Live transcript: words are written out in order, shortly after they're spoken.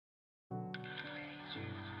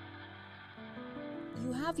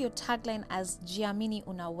you have your tagline as Jiamini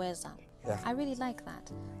Unaweza. Yeah. I really like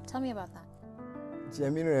that. Tell me about that.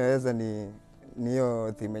 Jiamini Unaweza ni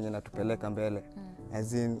hiyo theme yenye natupeleka mbele.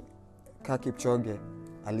 As in Kipchoge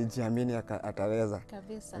alijiamini ataweza.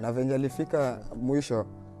 Kabisa. Na venye alifika mwisho,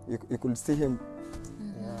 you could see him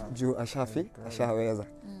juu ashaweza.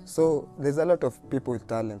 So there's a lot of people with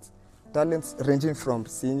talents. Talents ranging from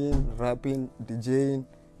singing, rapping, DJing,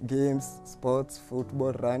 games, sports,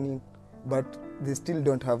 football, running, but they still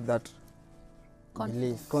don't have that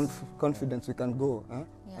confidence. We can go. Huh?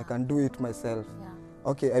 Yeah. I can do it myself.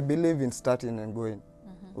 Yeah. Okay, I believe in starting and going.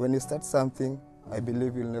 When you start something, I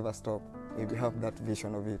believe you'll never stop if you have that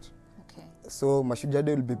vision of it. Okay. So Mashujaa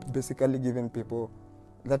Day will be basically giving people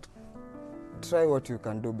that try what you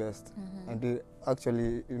can do best, and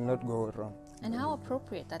actually you'll not go wrong. And how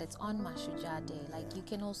appropriate that it's on Mashujaa Day. Like, you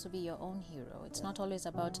can also be your own hero. It's not always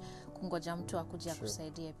about kungoja mtu akuje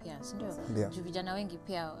akusaidie pia, sindio? Yeah. Juu vijana wengi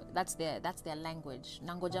pia, that's their language.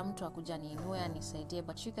 Nangoja mtu akuja niinue anisaidie,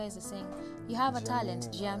 but you guys are saying you have a talent,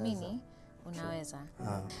 jiamini unaweza.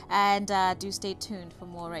 And do stay tuned for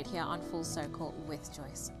more right here on Full Circle with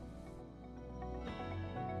Joyce.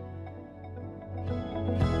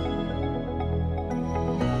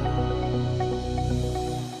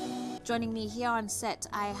 Joining me here on set,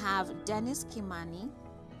 I have Dennis Kimani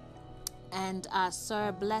and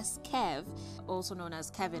Sir Bless Kev, also known as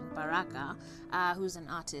Kevin Baraka, who's an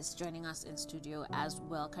artist, joining us in studio as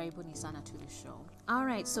well. Karibuni sana to the show. All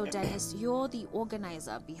right, so Dennis, you're the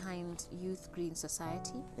organizer behind Youth Green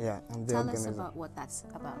Society. Yeah, I'm the Tell organizer. us about what that's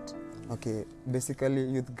about. Okay, basically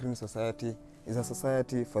Youth Green Society is a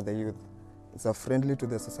society for the youth. It's a friendly to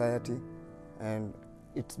the society, and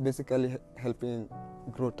it's basically helping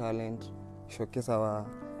grow talent, showcase our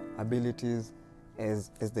abilities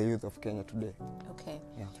as the youth of Kenya today. Okay.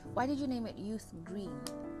 Yeah. Why did you name it Youth Green?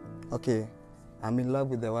 Okay, I'm in love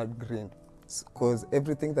with the word green, because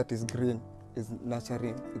everything that is green is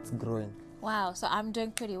nurturing, it's growing. Wow, so I'm doing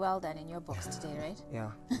pretty well then in your books today, right? Yeah.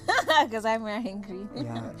 Because I'm wearing green.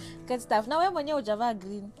 Yeah. Good stuff. Now wewe mwenyewe hujavaa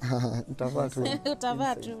green. Utavaa tu.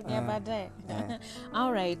 Utavaa tu ni ya baadaye.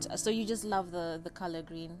 All right. So you just love the color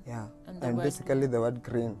green. Yeah. And basically the word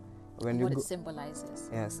green, when you what go, it symbolizes.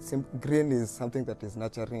 yes, green is something that is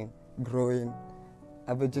nurturing, growing.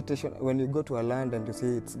 A vegetation, when you go to a land and you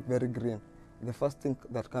see it's very green, the first thing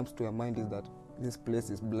that comes to your mind is that this place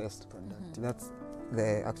is blessed. That's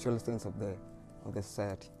the actual sense of the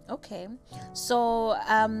society. Okay. So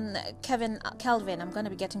Kelvin, I'm going to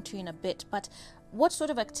be getting to you in a bit, but what sort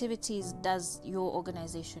of activities does your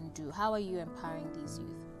organization do? How are you empowering these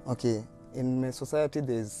youth? Okay. In my society,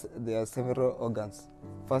 there are several organs.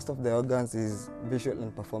 First of the organs is visual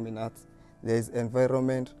and performing arts. There is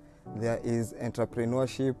environment, there is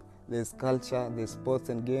entrepreneurship, there's culture, there's sports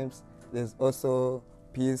and games. There's also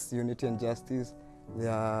peace, unity and justice. We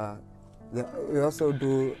also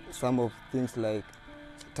do some of things like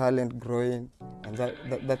talent growing, and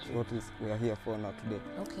that's what we are here for now today.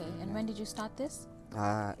 Okay, and when did you start this?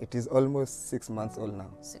 It is almost 6 months old now.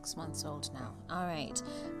 6 months old now. All right.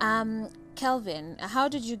 Kelvin, how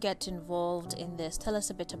did you get involved in this? Tell us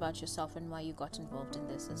a bit about yourself and why you got involved in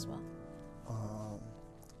this as well.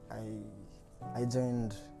 I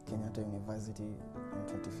joined Kenyatta University in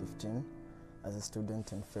 2015 as a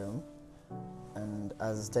student in film, and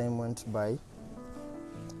as time went by,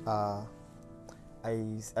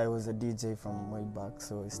 I was a DJ from way back,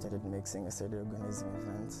 so I started mixing, I started organizing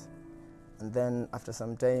events, and then after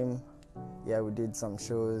some time, yeah, we did some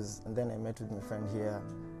shows, and then I met with my friend here.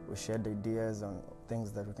 We shared ideas on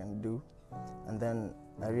things that we can do, and then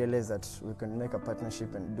I realized that we can make a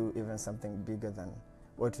partnership and do even something bigger than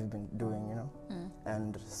what we've been doing, you know.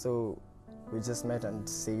 And so we just met and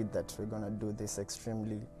said that we're gonna do this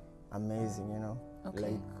extremely amazing, you know.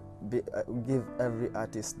 Okay. Like give every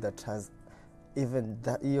artist that has even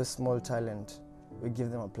that your small talent, we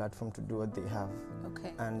give them a platform to do what they have.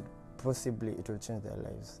 Okay. And possibly it will change their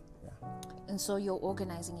lives. Yeah. And so you're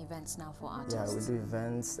organizing events now for artists? Yeah, we do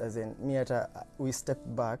events, as in we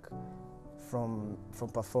stepped back from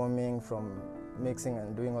performing, from mixing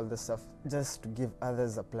and doing all this stuff, just to give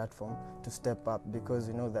others a platform to step up, because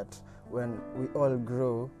we know that when we all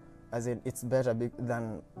grow, as in it's better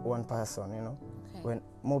than one person, you know. Okay. When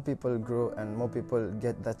more people grow and more people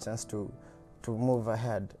get that chance to move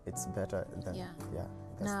ahead, it's better than, yeah.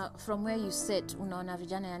 Now, from where you sit, unaona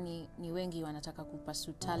vijana yani ni wengi wanataka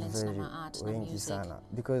kupursue talents na art na music. Sana.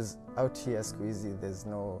 Because out here squeezy, there's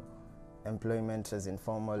no employment as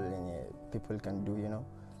informal people can do, you know.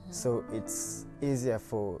 So it's easier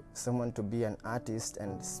for someone to be an artist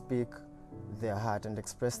and speak their heart and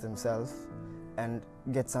express themselves and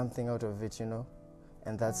get something out of it, you know.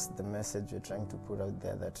 And that's the message we're trying to put out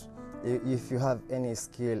there, that if you have any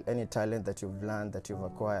skill, any talent that you've learned, that you've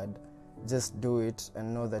acquired, just do it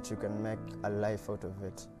and know that you can make a life out of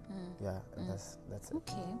it. Yeah, that's it.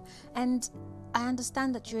 Okay. And I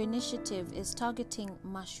understand that your initiative is targeting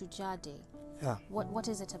Mashujaa Day. Yeah. What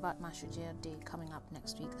is it about Mashujaa Day coming up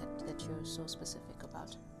next week that you're so specific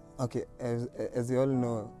about? Okay, as you all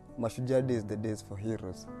know, Mashujaa Day is the days for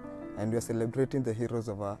heroes, and we are celebrating the heroes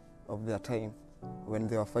of their time when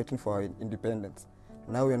they were fighting for independence.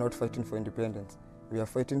 Now we are not fighting for independence. We are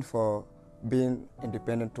fighting for being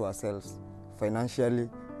independent to ourselves, financially,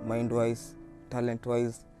 mind-wise,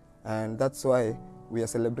 talent-wise, and that's why we are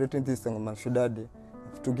celebrating this on Mashujaa Day,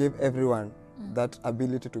 to give everyone that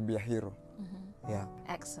ability to be a hero. Yeah.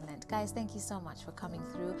 Excellent. Guys, thank you so much for coming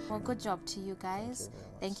through. Well, good job to you guys.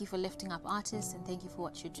 Thank you for lifting up artists, and thank you for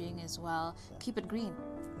what you're doing as well. Keep it green.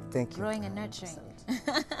 Thank you. Growing and nurturing.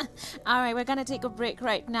 All right, we're going to take a break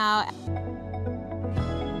right now.